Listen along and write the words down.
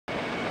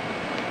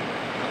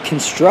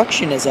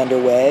Construction is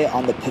underway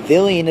on the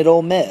Pavilion at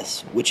Ole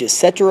Miss, which is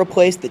set to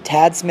replace the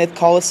Tad Smith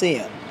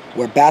Coliseum,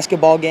 where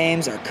basketball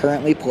games are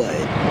currently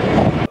played.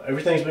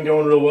 Everything's been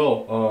going real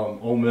well.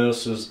 Ole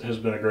Miss has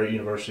been a great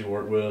university to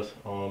work with,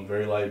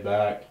 very laid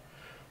back,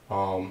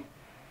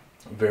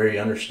 very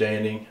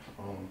understanding.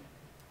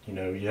 You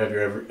know, you have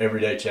your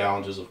everyday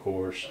challenges, of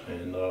course,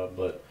 and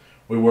but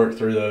we work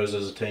through those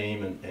as a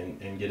team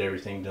and get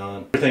everything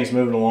done. Everything's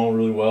moving along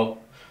really well,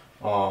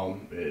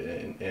 and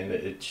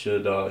it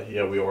should,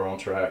 yeah, we are on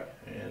track,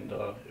 and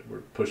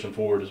we're pushing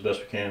forward as best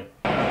we can.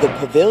 The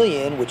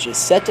Pavilion, which is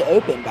set to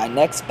open by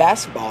next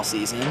basketball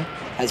season,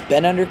 has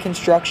been under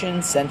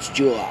construction since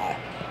July.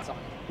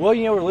 Well,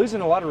 you know, we're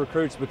losing a lot of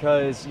recruits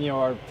because, you know,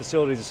 our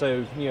facilities are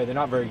so, you know, they're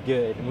not very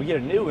good. And we get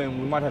a new one,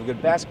 we might have a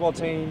good basketball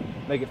team,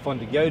 make it fun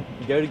to go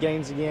to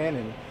games again,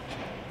 and,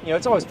 you know,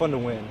 it's always fun to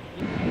win.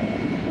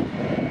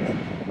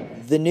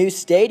 The new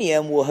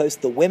stadium will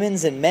host the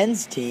women's and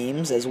men's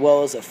teams as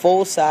well as a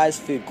full-size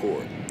food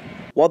court.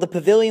 While the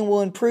Pavilion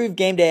will improve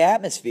game day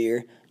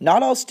atmosphere,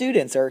 not all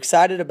students are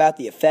excited about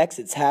the effects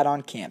it's had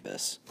on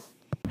campus.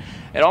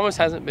 It almost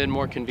hasn't been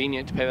more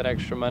convenient to pay that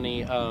extra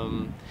money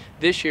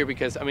this year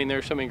because, I mean, there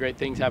are so many great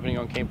things happening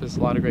on campus, a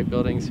lot of great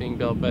buildings being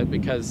built, but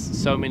because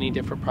so many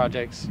different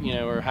projects, you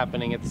know, are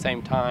happening at the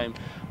same time,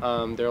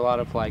 there are a lot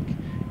of, like,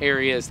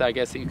 areas that I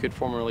guess that you could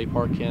formerly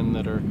park in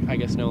that are, I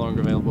guess, no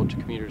longer available to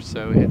commuters.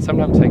 So it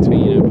sometimes takes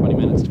me, you know, 20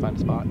 minutes to find a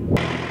spot.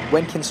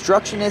 When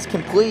construction is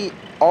complete,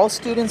 all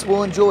students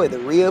will enjoy the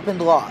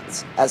reopened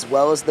lots as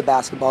well as the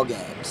basketball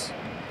games.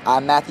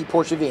 I'm Matthew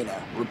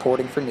Porchivina,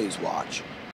 reporting for NewsWatch.